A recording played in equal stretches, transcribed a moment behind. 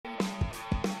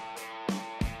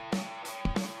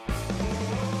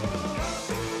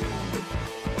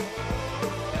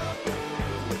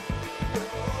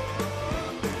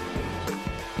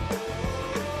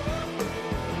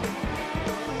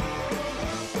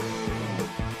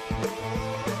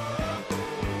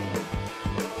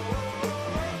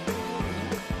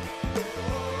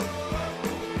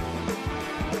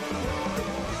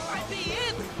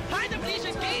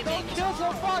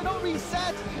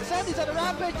reset. Sandy's on a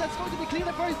rampage. That's going to be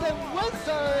cleaner first than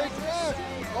Wizards. Yeah.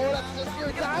 Oh, that's just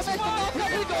pure damage. The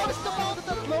knockup. He goes to mount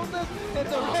the slowness. And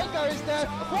the Rengar is there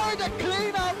for the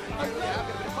cleanup. Yeah,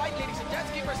 gonna be the fight, ladies and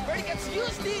gents. Keepers, Birdie gets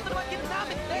used lead. Naman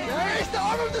ginamit din. There is the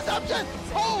arm of deception.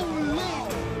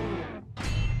 Holy.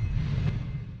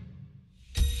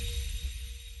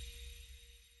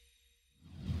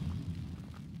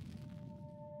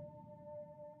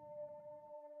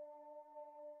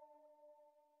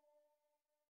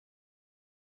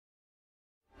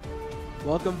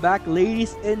 Welcome back,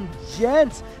 ladies and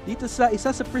gents! Dito sa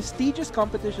isa sa prestigious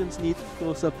competitions dito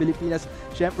sa Pilipinas.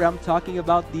 Syempre, I'm talking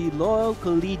about the Loyal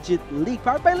Collegiate League.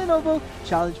 Powered by Lenovo.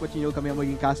 Challenge what you know, kami ang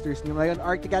maging casters niyo ngayon.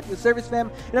 Arctic at your service,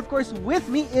 fam. And of course, with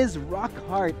me is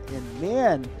Rockhart. And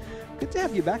man, good to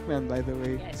have you back, man, by the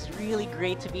way. Yeah, it's really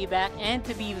great to be back and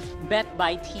to be bet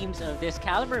by teams of this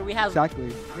caliber. We have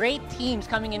great teams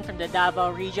coming in from the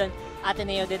Davao region,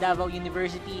 Ateneo de Davao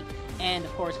University, and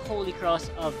of course, Holy Cross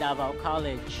of Davao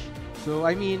College. So,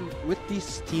 I mean, with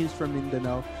these teams from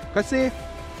Mindanao, kasi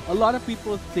a lot of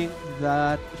people think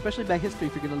that, especially by history,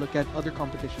 if you're gonna look at other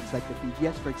competitions like the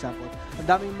PGS, for example, ang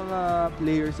daming mga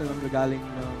players na nanggagaling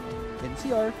ng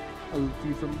NCR, a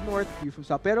few from North, a few from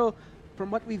South. Pero,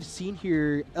 from what we've seen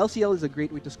here, LCL is a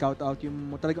great way to scout out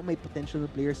yung talagang may potential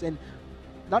players, and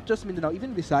not just Mindanao,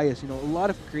 even Visayas, you know, a lot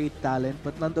of great talent,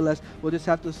 but nonetheless, we'll just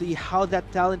have to see how that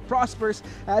talent prospers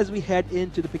as we head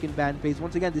into the pick and ban phase.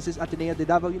 Once again, this is Ateneo de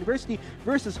Davao University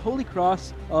versus Holy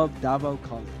Cross of Davao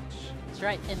College. That's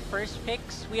right. In first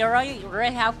picks, we are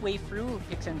already halfway through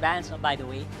picks and bans, by the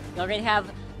way. We already have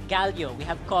Galio, we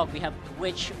have Cog, we have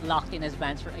Twitch locked in as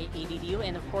bans for ADDU,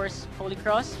 and of course, Holy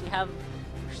Cross, we have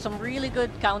some really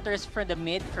good counters from the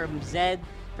mid, from Zed,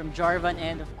 from Jarvan,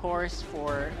 and of course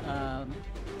for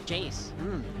Jace.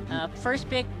 First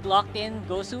pick locked in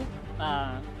Gosu,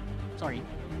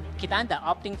 Kitanda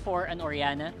opting for an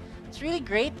Orianna. It's really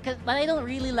great, but I don't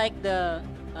really like the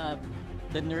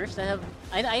nerfs that have.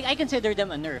 I consider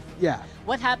them a nerf. Yeah.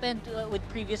 What happened with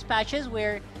previous patches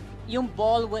where yung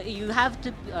ball, you have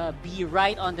to be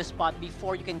right on the spot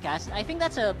before you can cast it. I think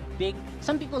that's a big.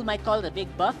 Some people might call it a big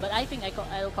buff, but I think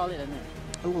I'll call it a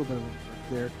nerf. A little bit of a nerf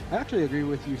there. I actually agree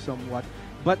with you somewhat,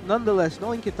 but nonetheless,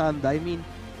 knowing Kitanda, I mean,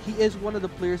 he is one of the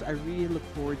players I really look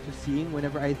forward to seeing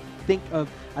whenever I think of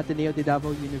Ateneo de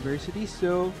Davao University.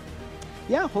 So,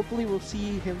 yeah, hopefully we'll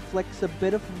see him flex a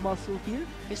bit of muscle here.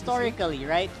 Historically,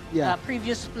 right? Yeah.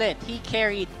 Previous split, he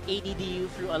carried ADDU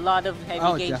through a lot of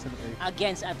heavy games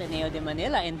against Ateneo de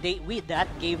Manila, and that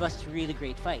gave us really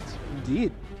great fights.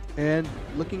 Indeed. And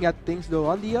looking at things though,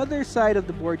 on the other side of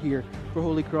the board here for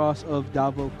Holy Cross of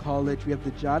Davao College, we have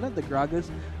the Janna, the Gragas,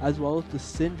 as well as the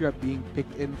Syndra being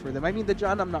picked in for them. I mean, the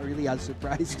Janna, I'm not really as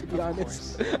surprised, to be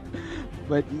honest.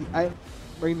 But I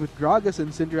mean, with Gragas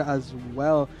and Syndra as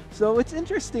well. So it's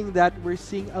interesting that we're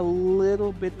seeing a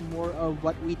little bit more of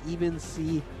what we'd even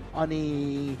see on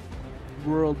a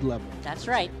world level. That's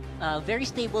right. Very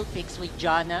stable picks with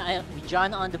Janna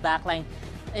on the backline.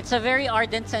 It's a very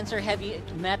ardent sensor-heavy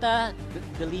meta,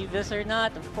 believe this or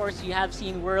not. Of course, you have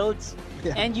seen Worlds,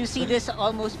 and you see this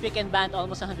almost pick and ban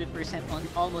almost 100% on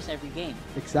almost every game.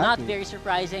 Exactly. Not very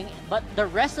surprising, but the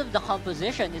rest of the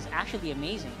composition is actually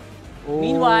amazing. Oh.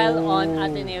 Meanwhile, on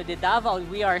Ateneo de Davao,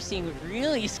 we are seeing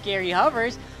really scary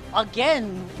hovers.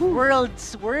 Again,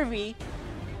 Worlds swervy,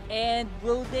 and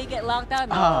will they get locked down?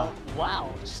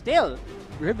 Wow, still.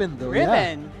 Riven though,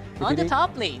 Riven on the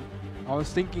top lane. I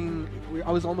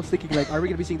was almost thinking, like, are we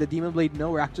going to be seeing the Demon Blade?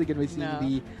 No, we're actually going to be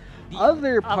seeing the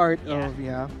other part of,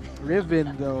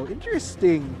 Riven, though.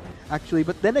 Interesting, actually.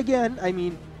 But then again, I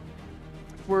mean,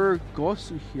 for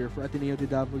Gosu here, for Ateneo de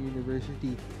Davao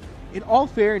University, in all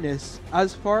fairness,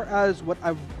 as far as what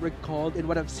I've recalled and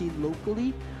what I've seen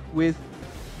locally with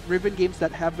Riven games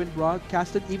that have been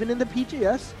broadcasted, even in the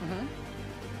PGS,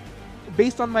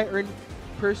 based on my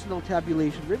personal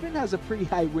tabulation, Riven has a pretty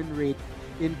high win rate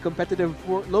in competitive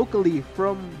locally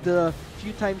from the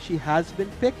few times she has been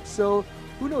picked. So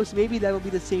who knows, maybe that'll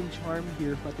be the same charm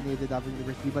here for Ateneo de Davao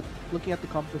University. But looking at the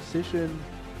composition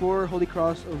for Holy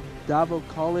Cross of Davao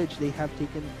College, they have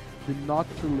taken the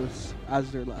Nautilus as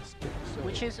their last pick. So.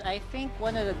 Which is, I think,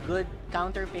 one of the good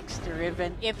counter picks to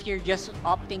Riven if you're just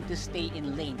opting to stay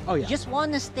in lane. Oh, yeah. You just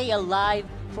want to stay alive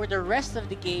for the rest of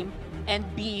the game and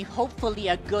be hopefully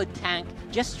a good tank.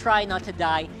 Just try not to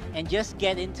die and just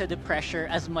get into the pressure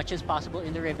as much as possible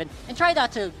in the Riven and try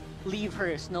not to leave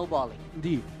her snowballing.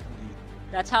 Indeed.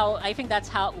 That's how, I think that's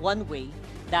how one way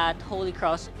that Holy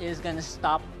Cross is gonna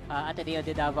stop Ateneo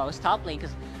de Davao's top lane,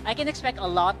 because I can expect a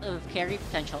lot of carry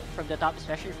potential from the top,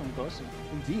 especially from Gosu.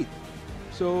 Indeed.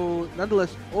 So,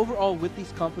 nonetheless, overall, with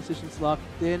these compositions locked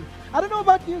in, I don't know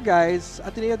about you guys,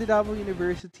 Ateneo de Davao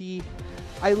University,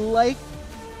 I like,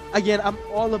 again, I'm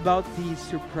all about these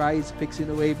surprise picks in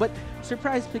a way, but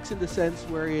surprise picks in the sense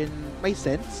wherein may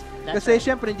sense. That's Kasi right.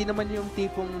 syempre, hindi naman yung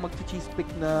tipong mag-cheese pick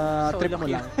na So trip mo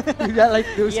lucky. lang. Yeah, like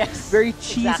those Yes, very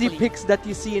cheesy exactly. picks that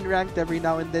you see in ranked every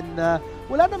now and then.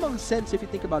 Wala namang sense if you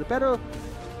think about it. Pero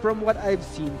from what I've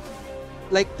seen,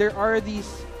 like there are these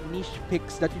niche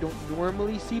picks that you don't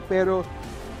normally see, pero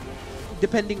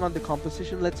depending on the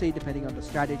composition, let's say, depending on the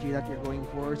strategy that you're going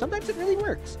for, sometimes it really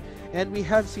works. And we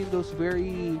have seen those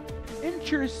very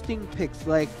interesting picks,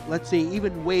 like, let's say,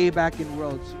 even way back in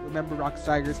Worlds. Remember Rock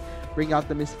Tigers bring out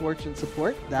the Misfortune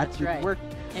support? That did right. work.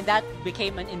 And that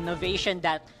became an innovation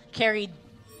that carried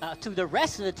to the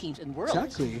rest of the teams in Worlds.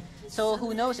 Exactly. So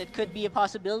who knows? It could be a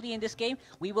possibility in this game.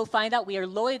 We will find out. We are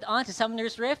loaded on to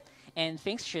Summoner's Rift, and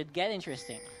things should get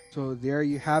interesting. So there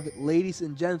you have it, ladies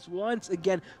and gents. Once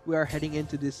again, we are heading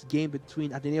into this game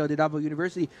between Ateneo de Davao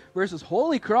University versus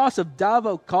Holy Cross of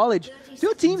Davao College.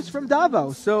 Two teams from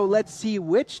Davao. So let's see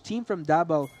which team from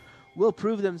Davao will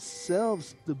prove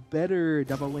themselves the better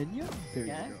Davaoeño. There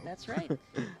Yeah, you go. that's right.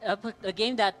 A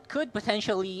game that could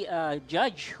potentially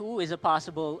judge who is a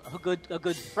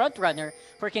good front runner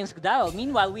for Kings Davao.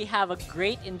 Meanwhile, we have a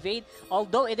great invade,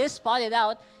 although it is spotted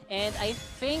out. And I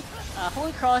think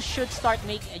Holy Cross should start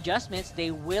making adjustments.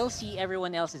 They will see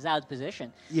everyone else is out of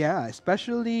position. Yeah,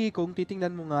 especially kung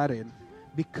titingnan mo nga rin,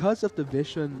 because of the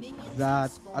vision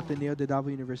that Ateneo de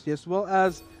Davao University, as well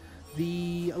as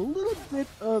a little bit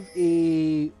of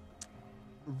a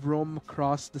roam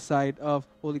across the side of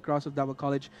Holy Cross of Davao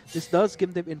College, this does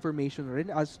give them information rin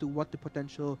as to what the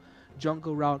potential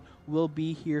jungle route will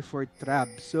be here for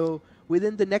Trab. So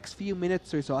within the next few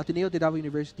minutes or so, Ateneo de Davao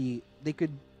University, they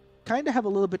could kind of have a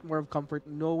little bit more of comfort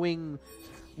knowing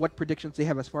what predictions they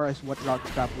have as far as what route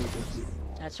Trab will go.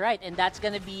 That's right, and that's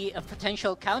going to be a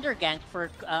potential counter gank for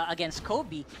against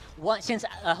Kobe. Since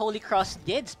Holy Cross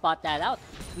did spot that out,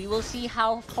 we will see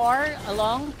how far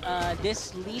along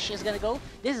this leash is going to go.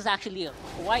 This is actually a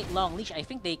quite long leash. I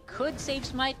think they could save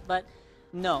Smite, but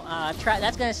no.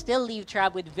 That's going to still leave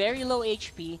Trab with very low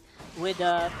HP, with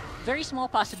a very small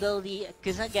possibility.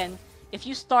 Because again, if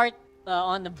you start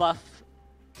on the buff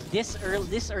this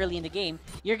early in the game,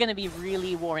 you're going to be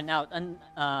really worn out,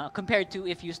 compared to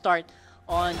if you start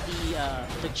on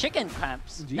the chicken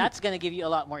camps. Indeed. That's gonna give you a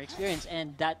lot more experience,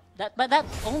 and but that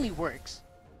only works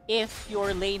if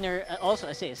your laner also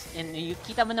assists. And you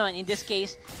kita mo naman in this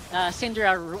case,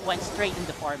 Syndra went straight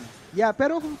into farming. Yeah,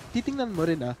 pero kung titingnan mo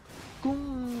rin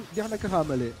kung di ako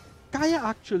nagkakamali, kaya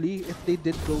actually if they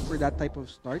did go for that type of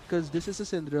start, because this is a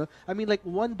Syndra. I mean, like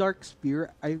one Dark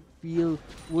Spear, I feel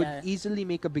would easily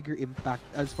make a bigger impact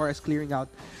as far as clearing out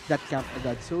that camp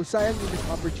agad. So sayang yung this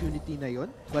opportunity na yun,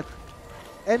 but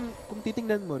and kung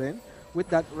titingnan mo rin, with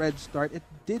that red start, it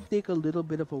did take a little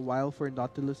bit of a while for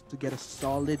Nautilus to get a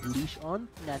solid leash on.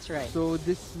 That's right. So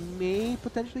this may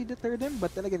potentially deter them,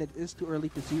 but then again, it is too early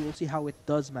to see. We'll see how it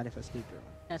does manifest later.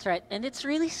 That's right, and it's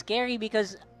really scary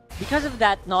because of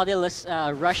that Nautilus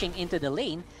rushing into the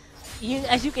lane.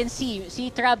 As you can see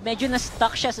Trab medyo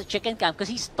na-stuck siya sa chicken camp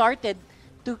because he started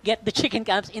to get the chicken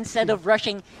camps instead of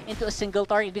rushing into a single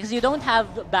target, because you don't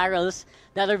have barrels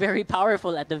that are very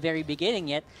powerful at the very beginning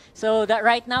yet. So that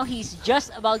right now he's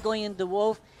just about going into the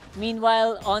Wolf.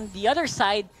 Meanwhile, on the other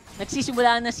side,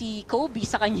 nagsisimula na si Kobe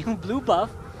sa kanyang blue buff,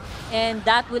 and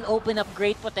that will open up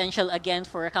great potential again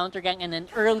for a counter gank and an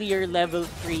earlier level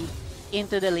 3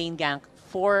 into the lane gank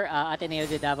for Ateneo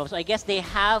de Davao. So I guess they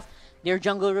have their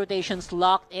jungle rotations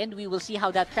locked in. We will see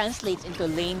how that translates into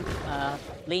lane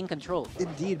control.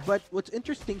 Indeed, but what's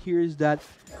interesting here is that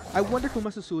I wonder kung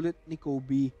masusulit ni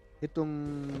Kobe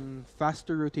itong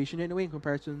faster rotation in a way in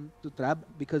comparison to Trab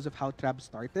because of how Trab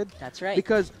started. That's right.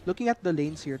 Because looking at the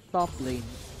lanes here, top lane,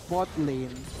 bot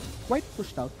lane, quite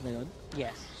pushed out ngayon.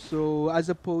 Yes. So as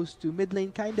opposed to mid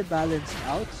lane, kind of balanced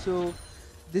out. So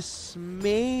this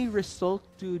may result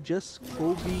to just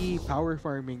Kobe power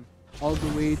farming all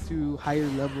the way to higher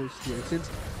levels here,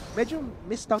 since medyo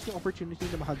missed out yung opportunity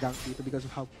na makagank dito because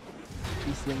of how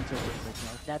these lanes are right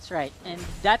now. That's right, and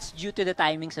that's due to the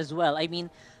timings as well. I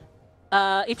mean,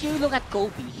 if you look at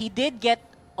Kobe, he did get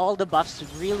all the buffs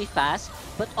really fast,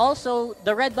 but also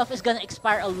the red buff is gonna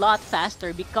expire a lot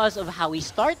faster because of how he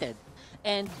started.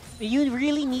 And you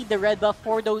really need the red buff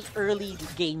for those early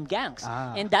game ganks.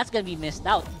 And that's going to be missed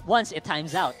out once it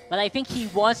times out. But I think he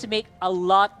wants to make a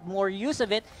lot more use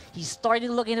of it. He started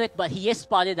looking into it, but he is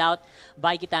spotted out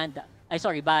by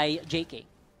by JK.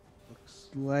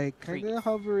 Looks like kind of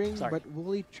hovering, but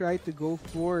will he try to go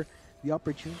for the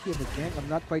opportunity of a gank. I'm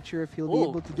not quite sure if he'll be Ooh,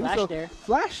 able to do flash so. there.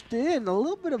 Flashed in, a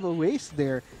little bit of a waste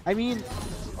there. I mean,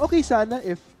 okay sana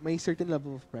if may certain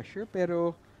level of pressure,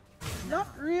 pero not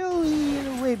really in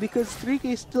a way because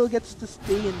 3K still gets to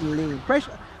stay in lane.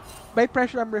 Pressure. By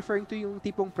pressure, I'm referring to yung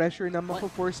tipong pressure na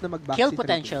mako-force na mag-back Kill si 3K.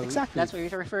 potential. Exactly. That's what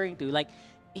you're referring to. Like,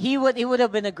 he would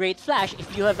have been a great flash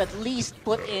if you have at least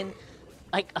put in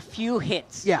like a few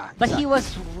hits. Yeah, But he exactly.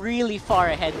 was really far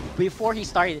ahead before he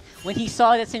started. When he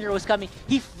saw that Cinder was coming,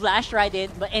 he flashed right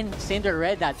in, and Cinder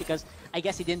read that because I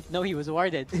guess he didn't know he was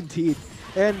warded. Indeed.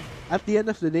 And at the end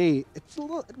of the day, it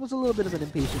was a little bit of an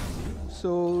impatience.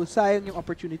 So, sayang yung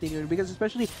opportunity yun because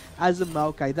especially as a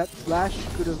Maokai, that flash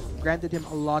could have granted him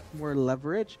a lot more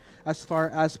leverage as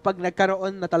far as pag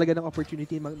nagkaroon na talaga ng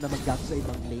opportunity na mag-gap sa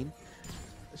ibang lane.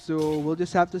 So, we'll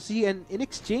just have to see. And in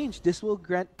exchange, this will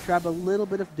grant Trab a little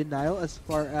bit of denial as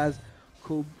far as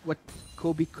what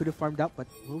Kobe could have farmed out. But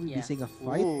will we be seeing a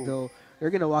fight, though? They're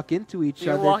going to walk into each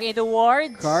You're other. walking into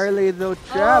wards. Carly, though,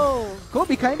 Trap. Oh.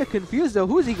 Kobe kind of confused, though.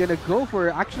 Who's he going to go for?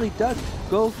 Actually does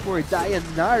go for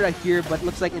Dayanara here, but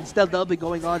looks like instead they'll be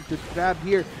going on to Trap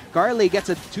here. Carly gets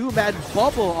a two-man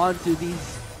bubble onto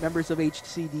these members of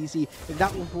HCDC, and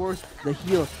that will force the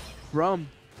heal from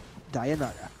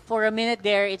Dayanara. For a minute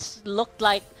there, it looked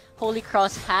like Holy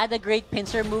Cross had a great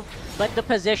pincer move, but the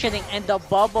positioning and the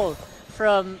bubble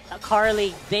from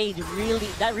Carly,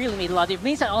 that really made a lot of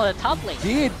difference on the top lane.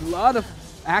 Did a lot of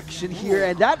action here,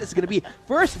 and that is going to be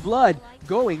first blood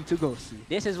going to Gosu.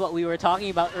 This is what we were talking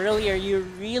about earlier. You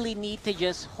really need to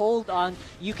just hold on.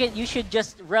 You should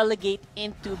just relegate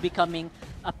into becoming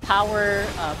a power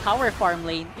farm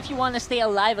lane if you want to stay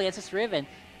alive against this Riven,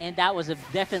 and that was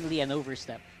definitely an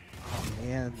overstep. Oh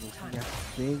man, looking at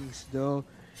things though.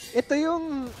 Ito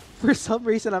yung, for some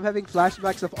reason, I'm having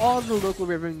flashbacks of all the local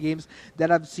Riven games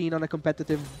that I've seen on a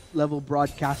competitive level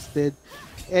broadcasted.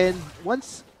 And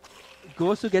once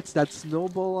Gosu gets that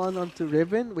snowball onto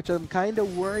Riven, which I'm kind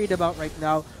of worried about right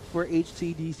now for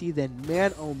HCDC, then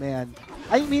man, oh man.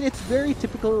 I mean, it's very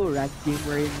typical ranked game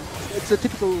wherein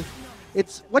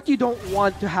it's what you don't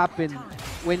want to happen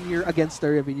when you're against the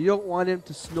Riven. You don't want him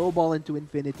to snowball into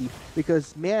infinity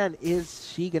because, man,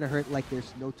 is she going to hurt like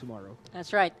there's no tomorrow.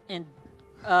 That's right. And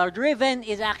Riven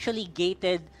is actually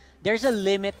gated. There's a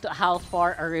limit to how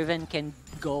far a Riven can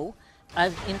go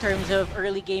in terms of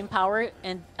early game power.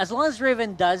 And as long as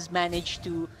Riven does manage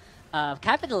to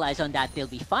capitalize on that, they'll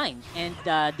be fine. And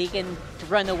they can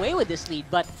run away with this lead.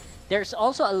 But there's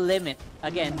also a limit,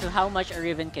 again, to how much a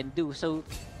Riven can do. So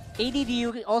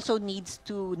ADDU also needs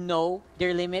to know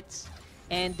their limits,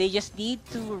 and they just need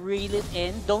to reel it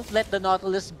in. Don't let the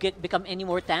Nautilus become any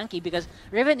more tanky because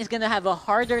Riven is going to have a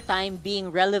harder time being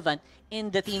relevant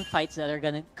in the team fights that are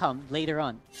going to come later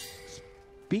on.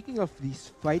 Speaking of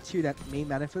these fights here that may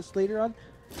manifest later on,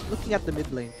 looking at the mid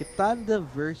lane, Kitanda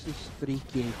versus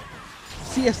 3K.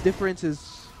 CS difference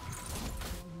is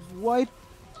quite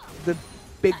the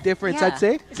big difference, Yeah. I'd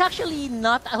say. It's actually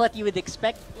not what you would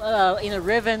expect in a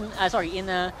Riven, in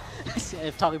a,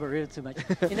 I'm talking about Riven too much,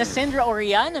 in a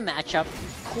Syndra-Orianna matchup,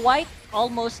 quite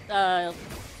almost a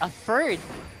third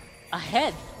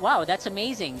ahead. Wow, that's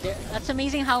amazing. That's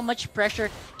amazing how much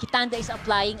pressure Kitanda is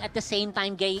applying at the same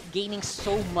time gaining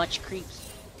so much creeps.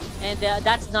 And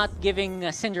that's not giving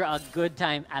Syndra a good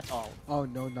time at all. Oh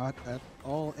no, not at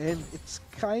all. And it's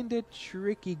kind of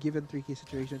tricky given 3K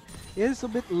situation. It is a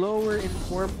bit lower in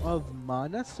form of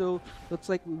mana, so looks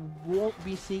like we won't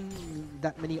be seeing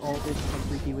that many ult-ins from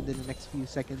 3K within the next few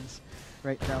seconds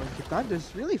right now. And Kitanda's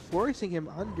really forcing him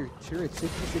under turret,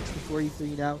 66 to 43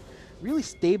 now. Really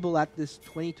stable at this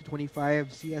 20 to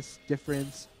 25 CS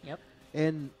difference. Yep.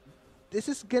 And this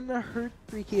is gonna hurt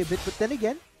 3K a bit, but then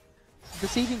again, the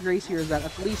saving grace here is that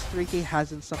at least 3K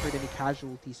hasn't suffered any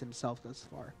casualties himself thus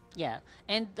far. Yeah,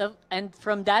 and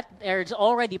from that, there's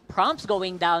already prompts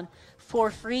going down for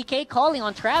 3K calling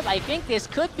on Trab. I think this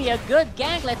could be a good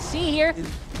gank. Let's see here.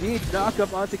 Indeed, knock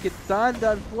up onto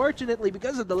Kitanda. Unfortunately,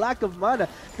 because of the lack of mana,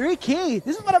 3K,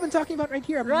 this is what I've been talking about right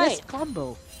here, a missed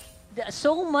combo.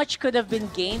 So much could have been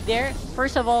gained there.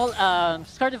 First of all,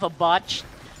 sort of a botched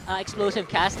explosive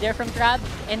cast there from Trab,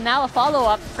 and now a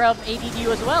follow-up from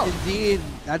ADDU as well. Indeed,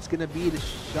 that's going to be the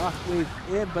shockwave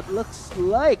in, but looks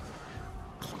like,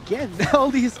 again,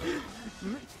 all these...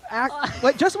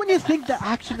 like, just when you think the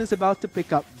action is about to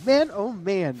pick up, man, oh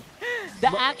man.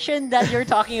 The action that you're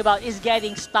talking about is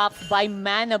getting stopped by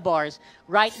mana bars.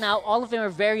 Right now, all of them are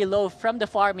very low from the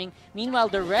farming. Meanwhile,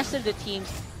 the rest of the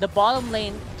teams, the bottom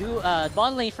lane for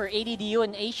ADDU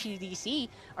and HCDC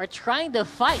are trying to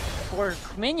fight for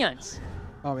minions.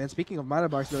 Oh man, speaking of mana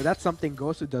bars though, that's something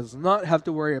Gosu does not have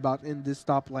to worry about in this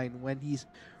top line when he's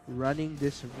running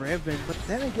this Riven. But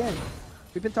then again,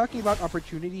 we've been talking about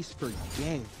opportunities for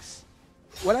ganks.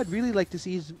 What I'd really like to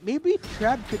see is maybe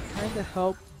Trab could kind of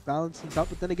help balance things out.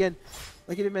 But then again,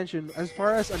 like you mentioned, as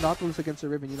far as a Nautilus against a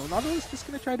Riven, you know, Nautilus is just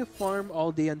going to try to farm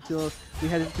all day until we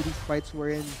head into these fights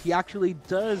wherein he actually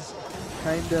does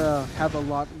kind of have a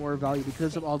lot more value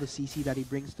because of all the CC that he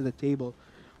brings to the table.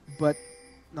 But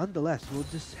nonetheless, we'll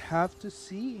just have to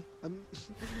see.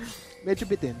 Medyo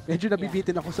bitin. Medyo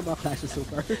nabibitin ako sa mga clashes so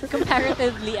far.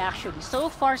 Comparatively, actually, so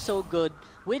far so good.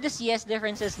 With the CS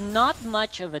differences, not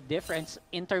much of a difference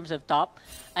in terms of top.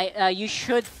 You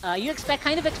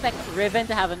kind of expect Riven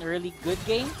to have an early good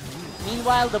game.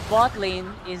 Meanwhile, the bot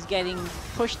lane is getting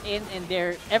pushed in, and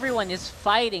everyone is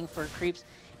fighting for creeps.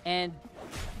 And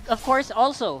of course,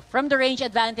 also from the range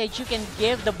advantage, you can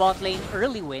give the bot lane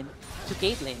early win to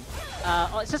Caitlyn.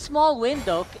 It's a small win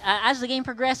though. As the game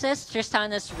progresses,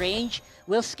 Tristana's range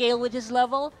will scale with his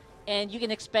level, and you can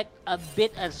expect a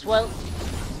bit as well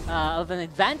of an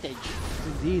advantage.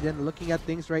 Indeed, and looking at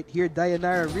things right here,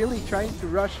 Dayanara really trying to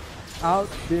rush out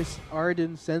this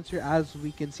Arden sensor, as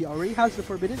we can see. Already has the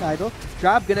Forbidden Idol.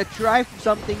 Trab gonna try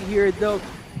something here though.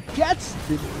 Gets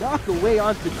the knock away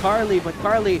onto Carly, but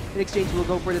Carly in exchange will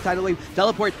go for the tidal wave.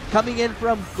 Teleport coming in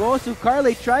from Gosu.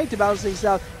 Carly trying to balance things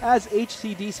out as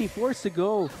HCDC forced to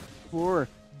go for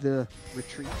the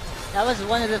retreat. That was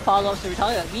one of the follow-ups we were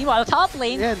talking about. Meanwhile, top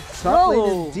lane. And top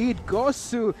lane indeed.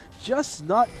 Gosu just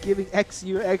not giving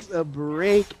XUX a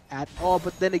break at all.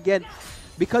 But then again,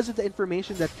 because of the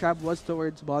information that Trab was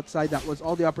towards bot side, that was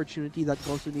all the opportunity that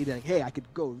Gosu needed. Like, hey, I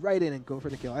could go right in and go for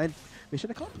the kill. And mission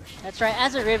accomplished. That's right.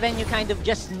 As a Riven, you kind of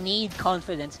just need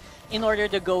confidence in order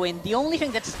to go in. The only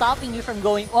thing that's stopping you from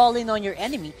going all in on your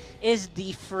enemy is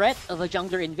the threat of a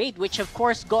jungler invade, which of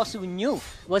course Gosu knew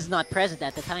was not present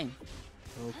at the time.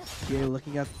 Okay,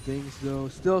 looking at things though.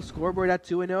 Still scoreboard at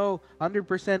 2-0.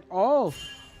 100% all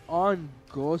on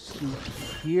Gosu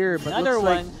here. But Another looks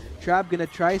one. like Trab gonna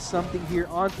try something here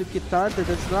onto Kitanda.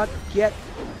 Does not get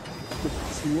the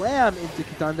slam into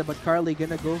Kitanda, but Carly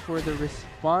gonna go for the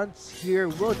response here.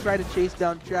 We'll try to chase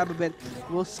down Trab a bit.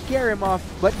 We'll scare him off,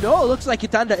 but no, looks like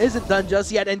Kitanda isn't done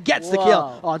just yet and gets the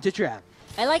kill onto Trab.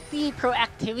 I like the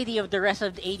proactivity of the rest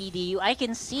of the ADDU. I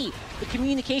can see the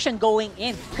communication going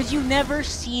in because you never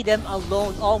see them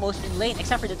alone almost in lane,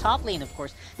 except for the top lane, of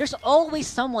course. There's always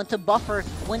someone to buffer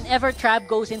whenever Trab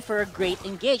goes in for a great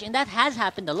engage, and that has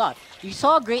happened a lot. You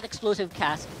saw a great explosive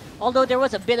cast. Although there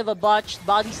was a bit of a botched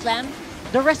body slam,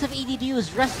 the rest of ADDU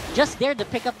is just there to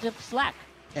pick up the slack.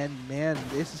 And man,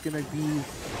 this is gonna be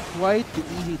quite the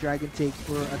easy dragon take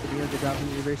for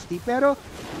ADDU University. Pero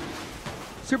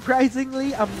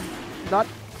surprisingly, I'm not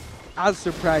as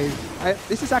surprised.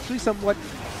 This is actually somewhat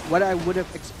what I would have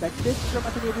expected from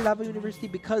ADDU University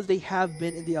because they have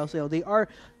been in the LCL. They are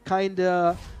kind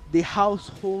of the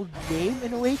household name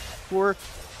in a way for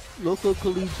local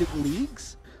collegiate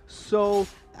leagues. So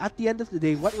at the end of the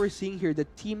day, what we're seeing here, the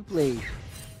team play,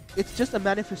 it's just a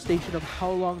manifestation of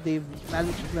how long they've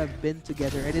managed to have been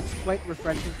together, and it's quite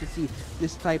refreshing to see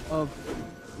this type of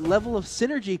level of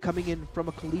synergy coming in from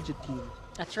a collegiate team.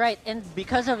 That's right, and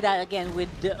because of that, again, with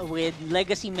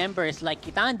legacy members like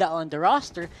Kitanda on the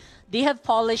roster, they have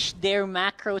polished their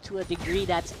macro to a degree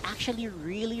that's actually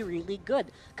really, really good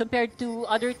compared to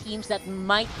other teams that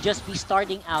might just be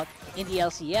starting out in the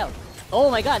LCL. Oh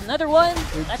my god, another one!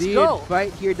 Indeed, let's go!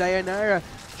 Fight here, Dayanara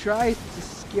tries to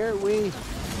scare away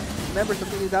members of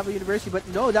ADDU University, but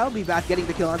no, that would be bad getting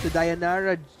the kill onto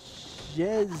Dayanara.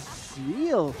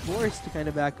 Jezreel forced to kind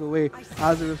of back away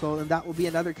as a result, and that will be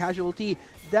another casualty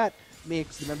that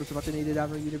makes the members of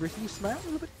ADDU University smile a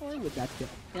little bit more with that kill.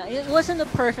 Yeah, it wasn't a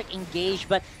perfect engage,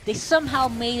 but they somehow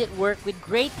made it work with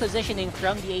great positioning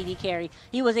from the AD carry.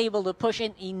 He was able to push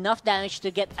in enough damage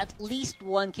to get at least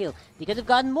one kill. They could have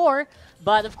gotten more,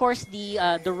 but of course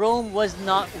the roam was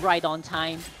not right on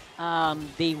time.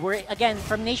 They were, again,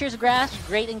 from Nature's Grasp,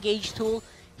 great engage tool.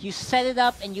 You set it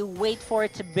up and you wait for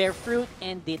it to bear fruit,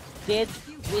 and it did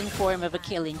in form of a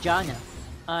kill in Janna.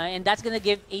 And that's going to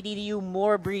give ADDU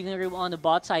more breathing room on the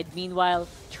bot side. Meanwhile,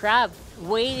 Trav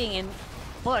waiting and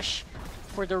push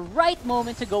for the right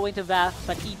moment to go into Vath,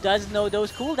 but he does know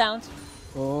those cooldowns.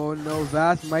 Oh no,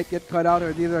 Vath might get cut out,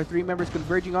 or these are three members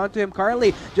converging onto him.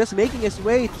 Carly just making his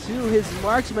way to his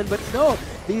marksman, but no,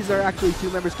 these are actually two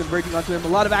members converging onto him. A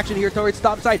lot of action here towards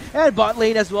top side and bot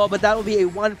lane as well, but that will be a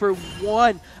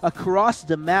 1-for-1 across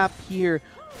the map here.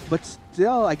 But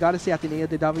still, I gotta say, Ateneo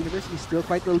de Davao University still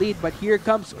quite the lead, but here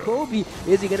comes Kobe.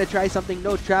 Is he gonna try something?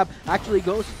 No, Trap actually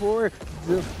goes for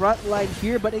the front line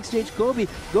here, but in exchange, Kobe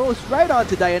goes right on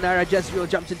to Dayanara. Jezreel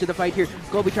jumps into the fight here.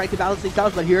 Kobe trying to balance things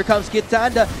out, but here comes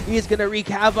Kitanda. He's gonna wreak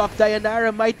havoc.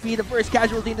 Dayanara might be the first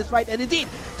casualty in this fight, and indeed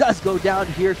does go down.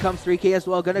 Here comes 3K as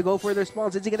well, gonna go for the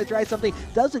response. Is he gonna try something?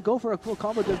 Doesn't go for a full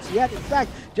combo just yet. In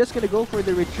fact, just gonna go for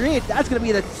the retreat. That's gonna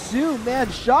be the two-man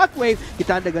shockwave.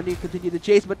 Kitanda gonna continue to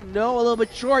chase, but no, a little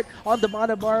bit short on the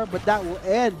mana bar, but that will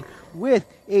end with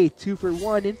a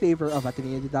 2-for-1 in favor of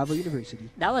Ateneo de Davao University.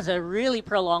 That was a really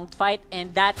prolonged fight,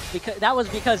 and that was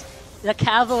because the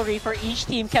cavalry for each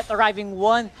team kept arriving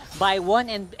one by one,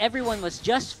 and everyone was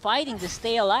just fighting to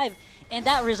stay alive. And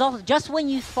that resulted just when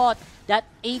you thought that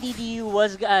ADDU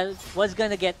was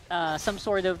gonna get some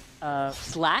sort of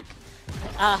slack.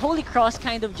 Holy Cross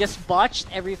kind of just botched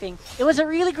everything. It was a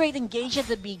really great engage at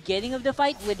the beginning of the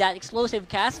fight with that explosive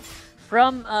cast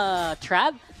from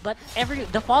Trab, but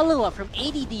the follow-up from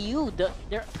ADDU,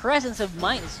 their presence of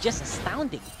mind is just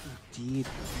astounding. Indeed,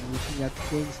 looking at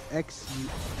things,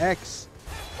 XUX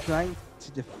trying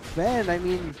to defend. I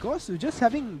mean, Gosu just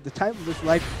having the time of his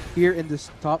life here in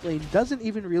this top lane, doesn't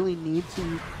even really need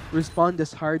to respond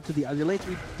as hard to the other lanes.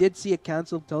 We did see a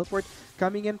canceled teleport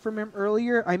coming in from him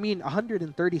earlier. I mean,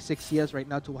 136 CS right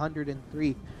now to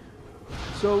 103.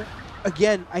 So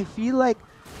again, I feel like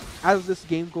as this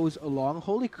game goes along,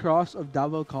 Holy Cross of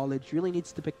Davao College really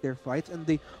needs to pick their fights, and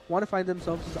they want to find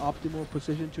themselves in the optimal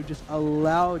position to just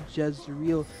allow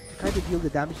Jezreel to kind of deal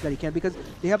the damage that he can, because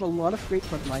they have a lot of great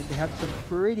front line. They have some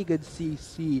pretty good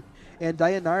CC, and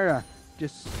Dayanara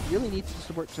just really needs to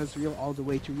support Jezreel all the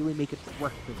way to really make it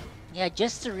work for them. Yeah,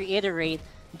 just to reiterate,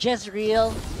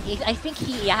 Jezreel, I think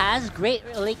he has great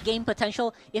late game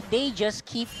potential if they just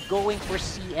keep going for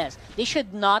CS. They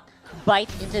should not bite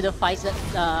into the fights that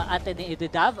at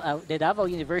the Davao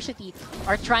University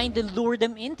are trying to lure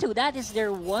them into. That is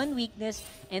their one weakness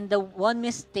and the one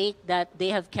mistake that they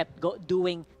have kept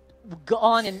doing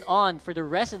on and on for the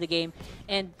rest of the game.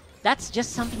 And that's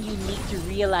just something you need to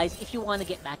realize if you want to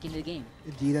get back into the game.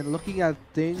 Indeed, and looking at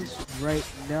things right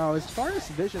now, as far as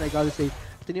vision, I gotta say,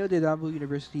 Ateneo de Davao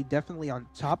University definitely on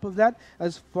top of that.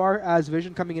 As far as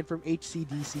vision coming in from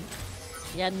HCDC.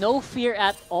 Yeah, no fear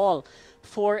at all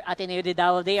for Ateneo de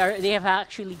Davao. They have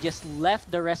actually just left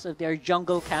the rest of their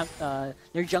jungle camp,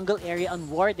 their jungle area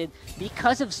unwarded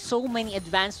because of so many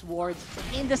advanced wards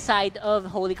in the side of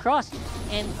Holy Cross.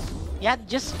 And yeah,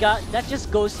 that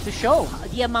just goes to show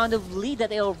the amount of lead that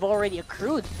they have already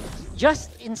accrued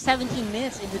just in 17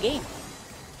 minutes in the game.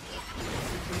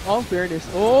 In all fairness,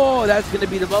 oh, that's going to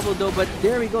be the bubble though, but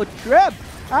there we go. Treb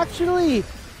actually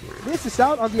misses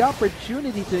out on the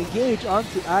opportunity to engage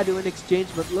onto ADDU in exchange,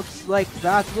 but looks like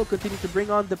that will continue to bring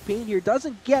on the pain here.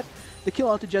 Doesn't get the kill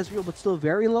onto Jezreel, but still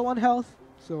very low on health.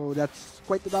 So that's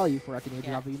quite the value for Ateneo de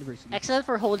Davao University. Excellent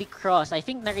for Holy Cross. I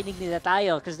think narinig nila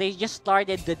tayo because they just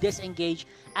started the disengage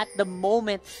at the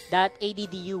moment that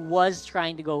ADDU was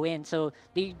trying to go in. So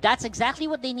that's exactly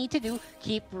what they need to do.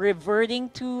 Keep reverting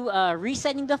to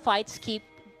resetting the fights, keep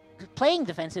playing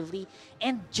defensively,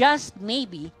 and just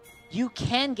maybe you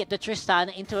can get the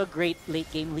Tristana into a great late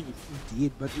game lead.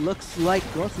 Indeed, but looks like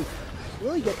Gosu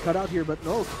really get cut out here, but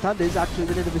no, Tanda is actually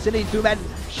within the vicinity. Two-man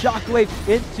shockwave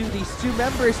into these two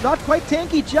members. Not quite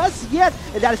tanky just yet,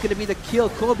 and that is going to be the kill.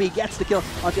 Kobe gets the kill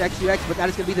onto XUX, but that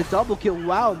is going to be the double kill.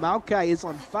 Wow, Maokai is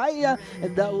on fire,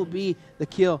 and that will be the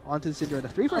kill onto the Cinderella.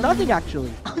 3-for-0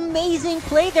 actually. Amazing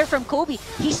play there from Kobe.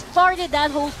 He started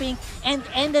that whole thing and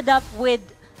ended up with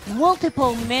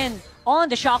multiple men on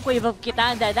the shockwave of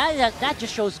Kitanda. That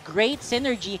just shows great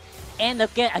synergy. And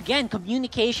again,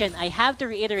 communication. I have to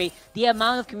reiterate the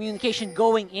amount of communication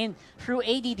going in through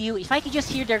ADDU. If I could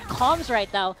just hear their comms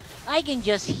right now, I can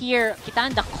just hear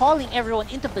Kitanda calling everyone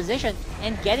into position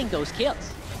and getting those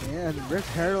kills. And Rift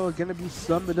Herald gonna be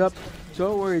summoned up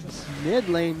towards mid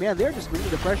lane. Man, they're just bringing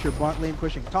the pressure. Bot lane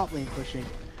pushing, top lane pushing.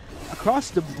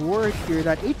 Across the board here,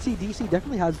 that HCDC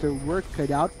definitely has their work cut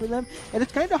out for them. And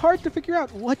it's kind of hard to figure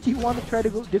out what do you want to try to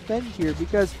go defend here,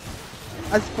 because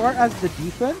as far as the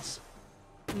defense,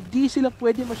 hindi sila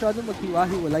pwede masyadong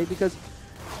maghiwa-hiwalay because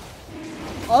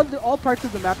all parts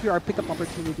of the map here are pickup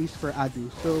opportunities for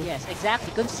ADDU. So yes,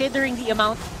 exactly. Considering the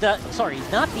amount, the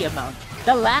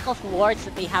lack of wards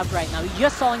that they have right now. You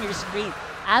just saw on your screen,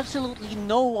 absolutely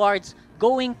no wards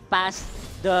going past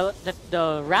the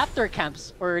Raptor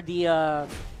camps or the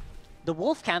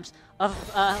Wolf camps of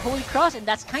Holy Cross, and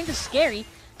that's kind of scary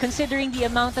considering the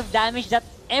amount of damage that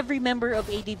every member of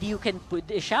ADDU can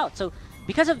dish out. So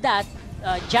because of that,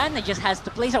 Janna just has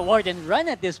to place a ward and run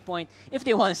at this point if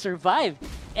they want to survive.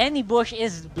 any bush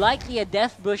is likely a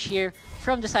death bush here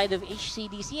from the side of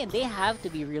HCDC, and they have to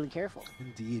be really careful.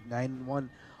 Indeed, 9-1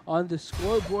 on the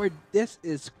scoreboard. This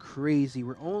is crazy.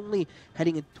 We're only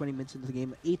heading into 20 minutes into the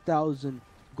game. 8,000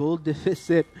 gold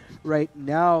deficit right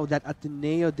now that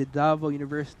Ateneo de Davao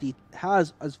University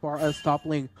has as far as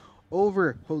toppling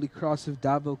over Holy Cross of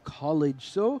Davao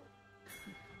College. So,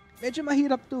 medyo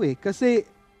mahirap to eh. Kasi,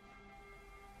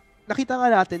 nakita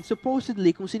nga natin,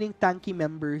 supposedly, kung sining tanky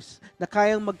members na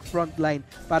kayang mag-frontline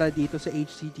para dito sa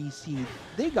HCDC,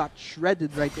 they got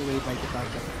shredded right away by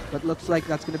Kitanda. But looks like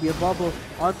that's going to be a bubble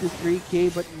onto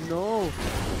 3K, but no.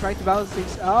 Trying to balance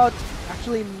things out,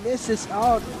 actually misses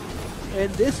out. And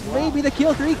this may be the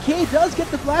kill. 3K does get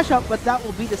the flash out, but that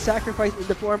will be the sacrifice in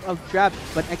the form of trap.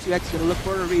 But XUX going to look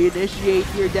for a reinitiate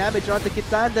here. Damage onto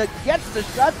Kitanda, gets the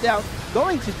shutdown,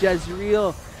 going to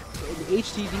Jezreel.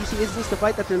 HCDC, is this the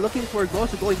fight that they're looking for?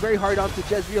 Gosu going very hard onto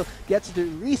Jezreel, gets the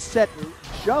reset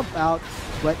jump out,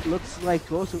 but looks like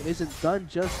Gosu isn't done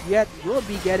just yet. Will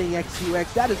be getting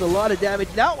XUX. That is a lot of damage.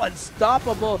 Now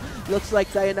unstoppable. Looks like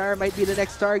Dayanara might be the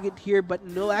next target here, but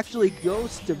no, actually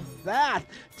goes to Bath.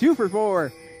 2 for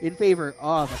 4 in favor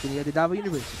of Ateneo de Davao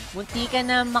University. Munti ka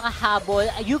na makahabol.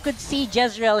 You could see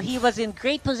Jezreel, he was in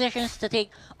great positions to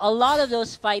take a lot of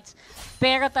those fights,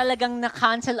 pero talagang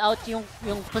na-cancel out yung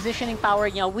positioning power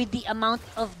niya with the amount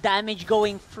of damage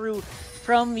going through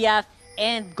from Yaf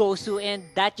and Gosu, and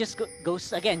that just goes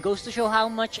to show how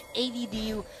much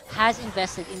ADDU has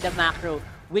invested in the macro,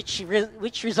 which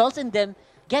results in them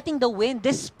getting the win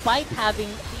despite having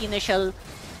the initial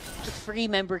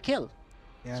 3-member kill.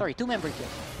 Yeah. Sorry, 2-member kill.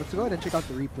 Let's go ahead and check out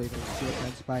the replay to see what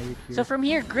transpired here. So from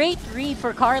here, great read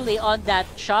for Carly on that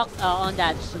shock, on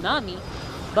that tsunami.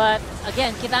 But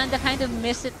again, Kitanda kind of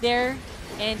missed it there,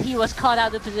 and he was caught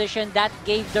out of position. That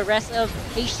gave the rest of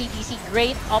HCDC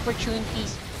great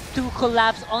opportunities to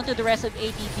collapse onto the rest of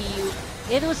ADDU.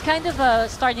 It was kind of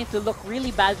starting to look really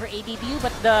bad for ADDU,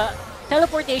 but the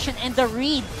teleportation and the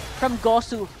read from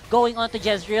Gosu going onto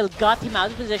Jezreel got him out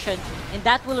of position, and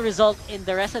that will result in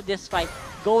the rest of this fight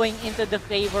going into the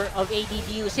favor of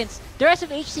ADDU, since the rest of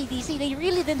HCDC, they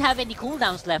really didn't have any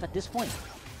cooldowns left at this point.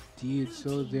 Indeed,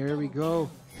 so there we go.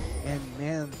 And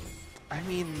man, I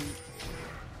mean,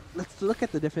 let's look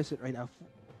at the deficit right now.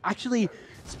 Actually,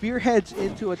 spearheads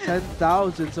into a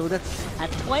 10,000, so that's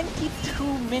at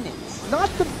 22 minutes. Not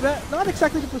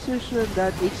exactly the position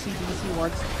that HCDC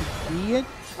wants to be in.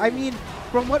 I mean,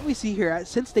 from what we see here,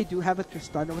 since they do have a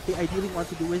Tristana, what they ideally want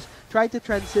to do is try to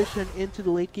transition into the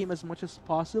late game as much as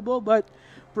possible. But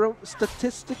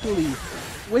statistically,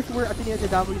 with where Ateneo de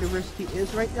Davao University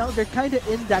is right now, they're kind of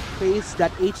in that phase that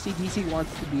HCDC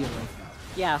wants to be in right now.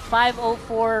 Yeah,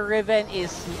 504 Riven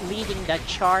is leading the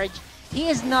charge. He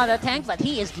is not a tank, but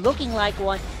he is looking like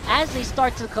one. As they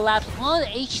start to collapse on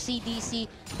HCDC,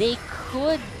 they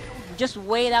could just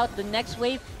wait out the next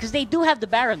wave because they do have the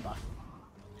Baron buff.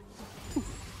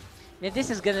 Now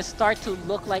this is going to start to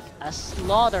look like a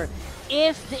slaughter.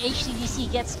 If the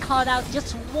HCDC gets caught out,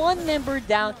 just 1 member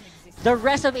down, the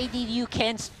rest of ADDU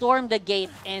can storm the gate,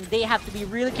 and they have to be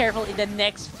really careful in the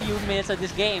next few minutes of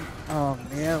this game. Oh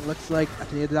man, looks like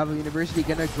Ateneo de Davao University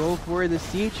gonna go for the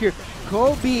siege here.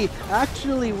 Kobe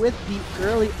actually with the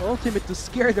early ultimate to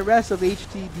scare the rest of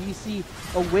HCDC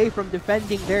away from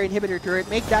defending their inhibitor turret.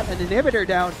 Make that an inhibitor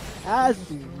down as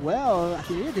well.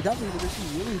 Ateneo de Davao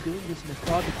University really doing this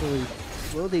methodically.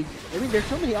 Well, I mean, there's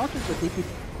so many options that they could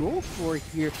go for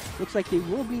here. Looks like they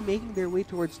will be making their way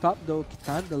towards top, though.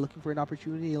 Kitanda looking for an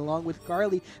opportunity along with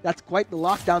Carly. That's quite the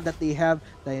lockdown that they have.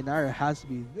 Dayanara has to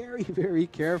be very, very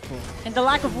careful. And the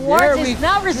lack of wards is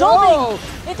now resulting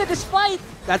into this fight.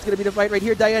 That's going to be the fight right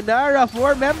here. Dayanara,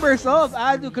 4 members of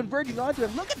ADDU converging onto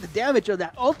him. Look at the damage of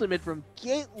that ultimate from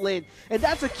Caitlyn. And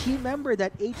that's a key member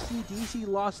that HCDC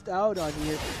lost out on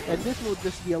here. And this will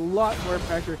just be a lot more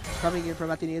pressure coming in from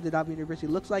Ateneo de Davao University.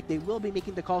 Looks like they will be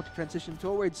making the call to transition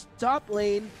towards top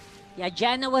lane. Yeah,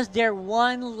 Janna was their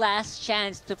one last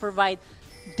chance to provide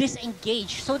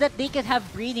disengage so that they could have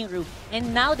breathing room.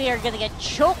 And now they are going to get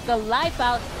choked the life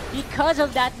out because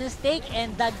of that mistake.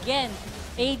 And again,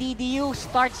 ADDU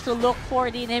starts to look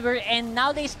for the inhibitor, and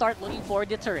now they start looking for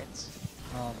the turrets.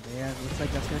 Oh man, looks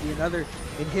like that's going to be another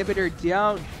inhibitor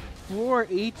down for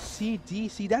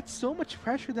HCDC. That's so much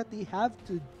pressure that they have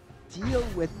to deal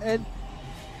with. And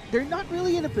they're not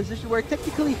really in a position where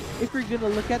technically, if we're going to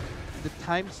look at the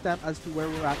timestamp as to where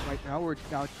we're at right now, we're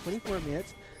now 24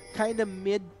 minutes, kind of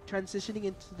mid transitioning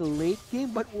into the late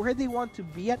game, but where they want to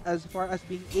be at as far as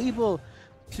being able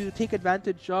to take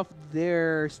advantage of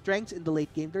their strengths in the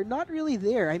late game. They're not really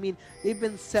there. I mean, they've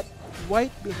been set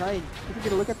quite behind. If you're going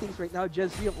to look at things right now,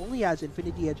 Jezreel only has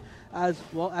Infinity Edge as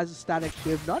well as a static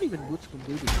shiv, not even boots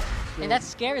completed. So, and that's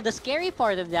scary. The scary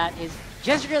part of that is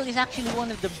Jezreel is actually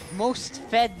one of the most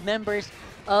fed members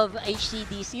of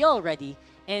HCDC already,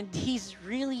 and he's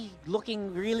really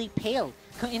looking really pale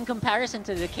in comparison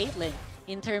to the Caitlyn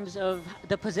in terms of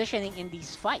the positioning in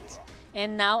these fights.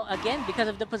 And now, again, because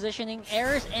of the positioning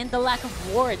errors and the lack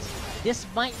of wards, this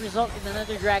might result in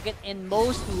another dragon and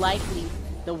most likely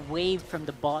the wave from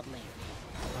the bot lane.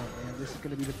 Oh man, this is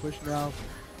going to be the push now.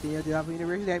 The ADDU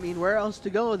University, I mean, where else to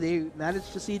go? They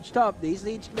managed to siege top, they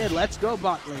sieged mid, let's go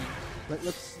bot lane. But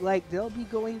looks like they'll be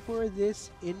going for this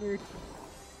inner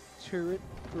turret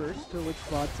first, to which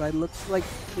bot side. Looks like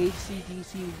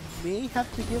HCDC may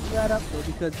have to give that up though,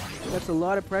 because that's a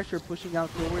lot of pressure pushing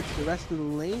out towards the rest of the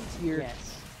lanes here.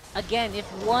 Yes. Again, if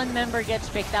one member gets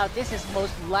picked out, this is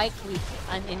most likely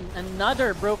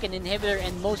another broken inhibitor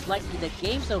and most likely the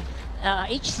game. So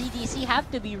HCDC have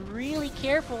to be really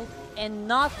careful and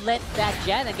not let that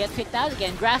Janna get picked out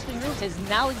again. Grasping Roots is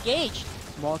now engaged.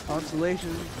 Small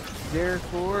consolation there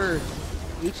for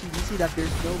HCDC that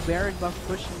there's no Baron buff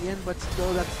pushing in, but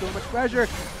still that's so much pressure.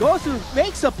 Gosu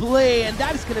makes a play, and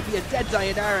that is going to be a dead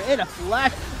Sayonara in a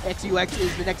flash. XUX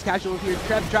is the next casualty here.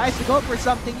 Trev tries to go for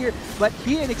something here, but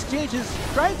he in exchange is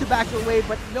trying to back away,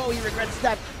 but no, he regrets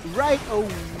that right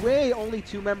away. Only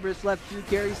 2 members left, 2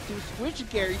 carries, 2 switch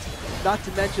carries. Not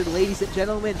to mention, ladies and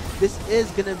gentlemen, this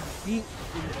is going to be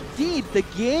indeed the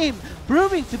game,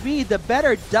 proving to be the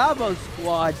better Davao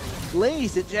squad.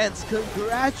 Ladies and gents,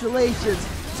 congratulations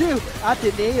to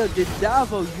Ateneo de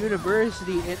Davao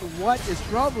University in what is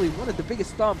probably one of the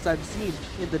biggest stomps I've seen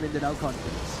in the Mindanao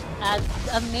Conference.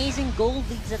 Amazing gold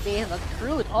leads that they have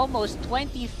accrued, almost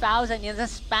 20,000 in the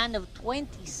span of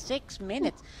 26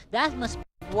 minutes. That must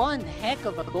be one heck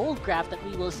of a gold graph that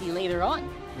we will see later on.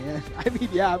 Yeah, I mean,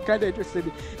 yeah, I'm kind of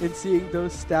interested in seeing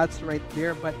those stats right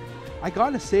there, but I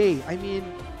gotta say, I mean,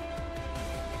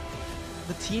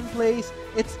 the team plays,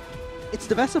 it's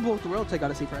the best of both worlds, I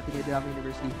gotta say, for Ateneo de Davao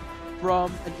University.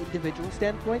 From an individual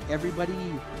standpoint, everybody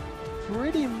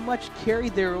pretty much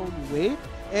carried their own weight,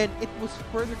 and it was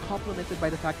further complemented by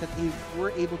the fact that they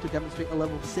were able to demonstrate a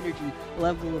level of synergy, a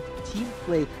level of team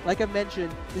play. Like I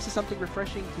mentioned, this is something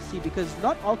refreshing to see because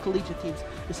not all collegiate teams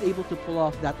is able to pull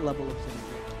off that level of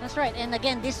synergy. That's right, and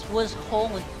again, this was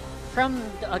honed from,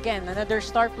 again, another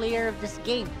star player of this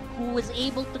game who was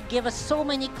able to give us so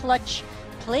many clutch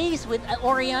plays with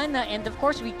Oriana, and of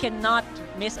course we cannot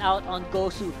miss out on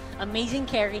Gosu. Amazing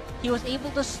carry. He was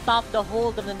able to stop the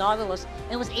hold of the Nautilus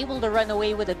and was able to run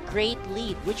away with a great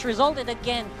lead, which resulted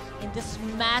again in this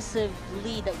massive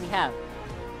lead that we have.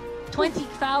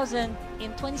 20,000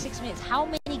 in 26 minutes. How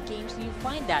many games do you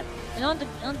find that? And on the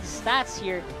stats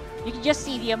here, you can just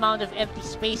see the amount of empty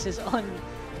spaces on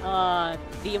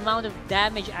the amount of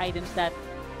damage items that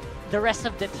the rest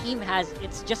of the team has.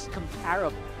 It's just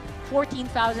comparable.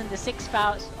 14,000 to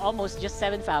 6,000, almost just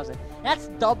 7,000. That's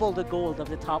double the gold of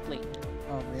the top lane.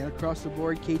 Oh man, across the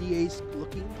board, KDA's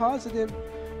looking positive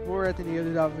for Ateneo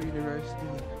de Davao University.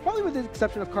 Probably with the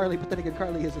exception of Carly, but then again,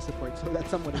 Carly is a support, so that's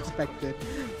somewhat expected.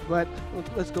 But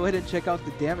let's go ahead and check out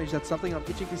the damage. That's something I'm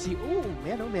itching to see. Oh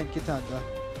man, Kitanda.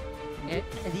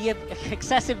 The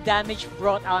excessive damage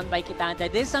brought on by Kitanda.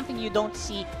 This is something you don't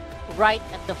see right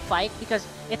at the fight because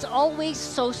it's always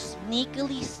so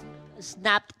sneakily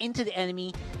snapped into the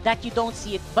enemy that you don't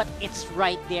see it, but it's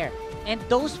right there. And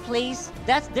those plays,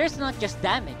 there's not just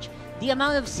damage. The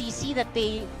amount of CC that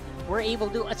they were able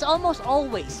to do, it's almost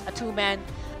always a 2-man.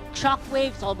 Shockwave,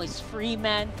 it's almost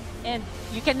 3-man. And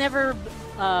you can never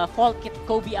fault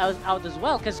Kobe out as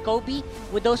well, because Kobe,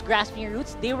 with those grasping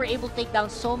roots, they were able to take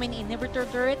down so many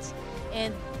inhibitor turrets,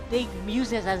 and they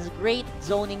use it as a great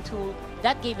zoning tool.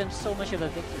 That gave them so much of a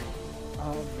victory.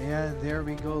 Oh man, there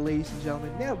we go, ladies and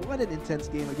gentlemen. Yeah, what an intense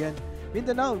game again.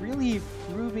 Mindanao really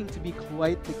proving to be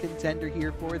quite the contender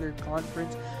here for their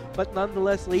conference. But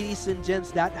nonetheless, ladies and gents,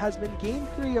 that has been Game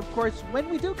 3. Of course, when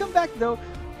we do come back though,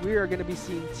 we are going to be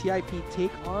seeing TIP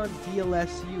take on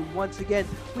DLSU once again.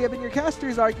 We have been your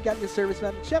casters, Art, you got your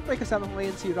serviceman, syempre kasama ko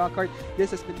ngayon si Rockhart.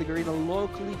 This has been the Garena Low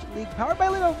Collegiate League powered by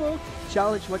Lenovo.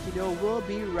 Challenge what you know, we'll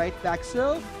be right back.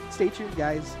 So, stay tuned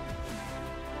guys.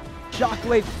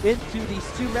 shockwave into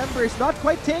these two members. Not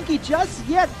quite tanky just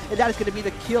yet. And that is going to be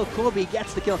the kill. Kobe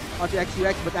gets the kill onto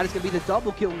XUX, but that is going to be the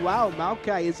double kill. Wow,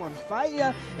 Maokai is on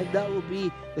fire. And that will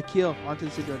be the kill onto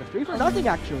the Syndrome. 3-0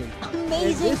 actually.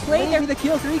 Amazing play there. The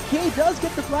kill. 3K does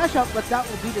get the flash out, but that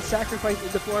will be the sacrifice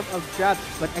in the form of Trap.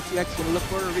 But XUX going to look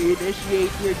for a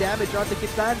reinitiate here. Damage onto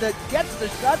Kitanda. Gets the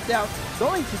shutdown.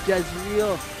 Going to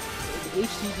Jezreel.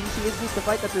 HCDC is this the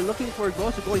fight that they're looking for.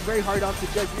 Gosu going very hard onto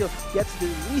Jezreel. Gets the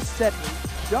reset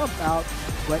jump out,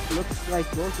 but looks like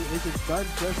Gosu isn't done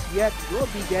just yet. Will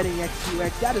be getting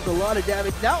XUX. That is a lot of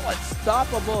damage. Now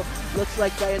unstoppable. Looks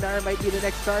like Dayanara might be the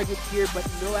next target here, but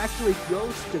no, actually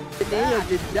goes to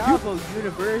Davao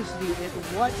University in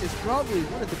what is probably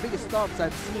one of the biggest stomps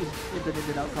I've seen in the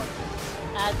Mindanao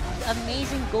conference.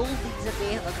 Amazing gold leads that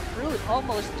they have accrued.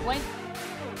 Almost 20.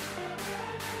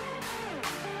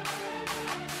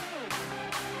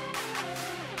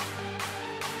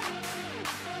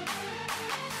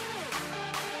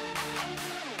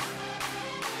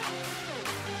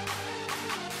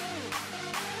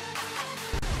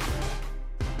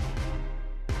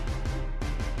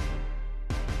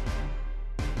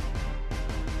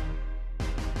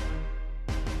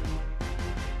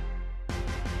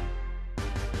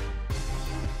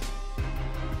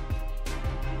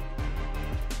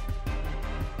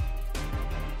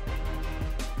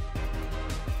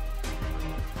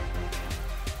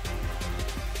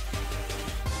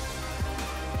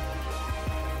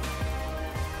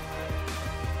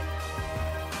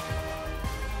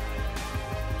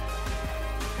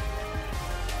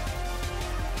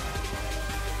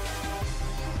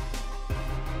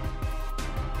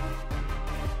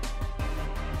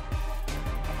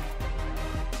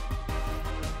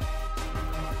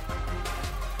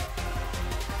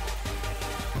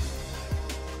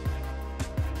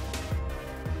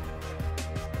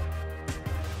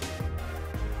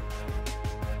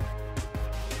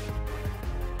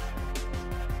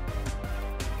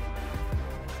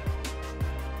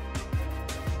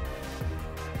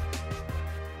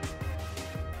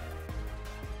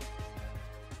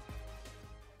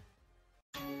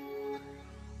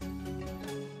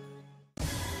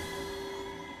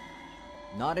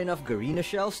 Not enough Garena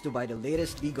shells to buy the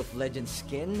latest League of Legends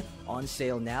skin? On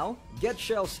sale now? Get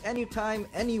shells anytime,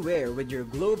 anywhere with your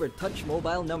Globe or Touch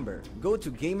mobile number. Go to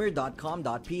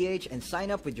gamer.com.ph and sign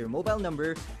up with your mobile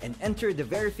number and enter the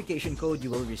verification code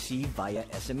you will receive via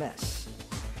SMS.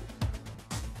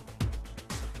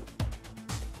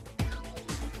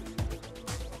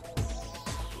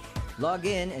 Log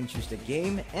in and choose the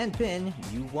game and pin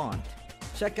you want.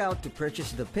 Check out to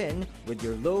purchase the pin with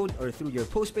your load or through your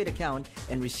postpaid account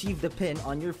and receive the pin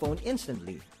on your phone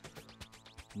instantly.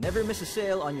 Never miss a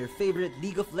sale on your favorite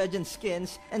League of Legends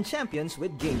skins and champions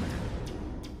with Gamer.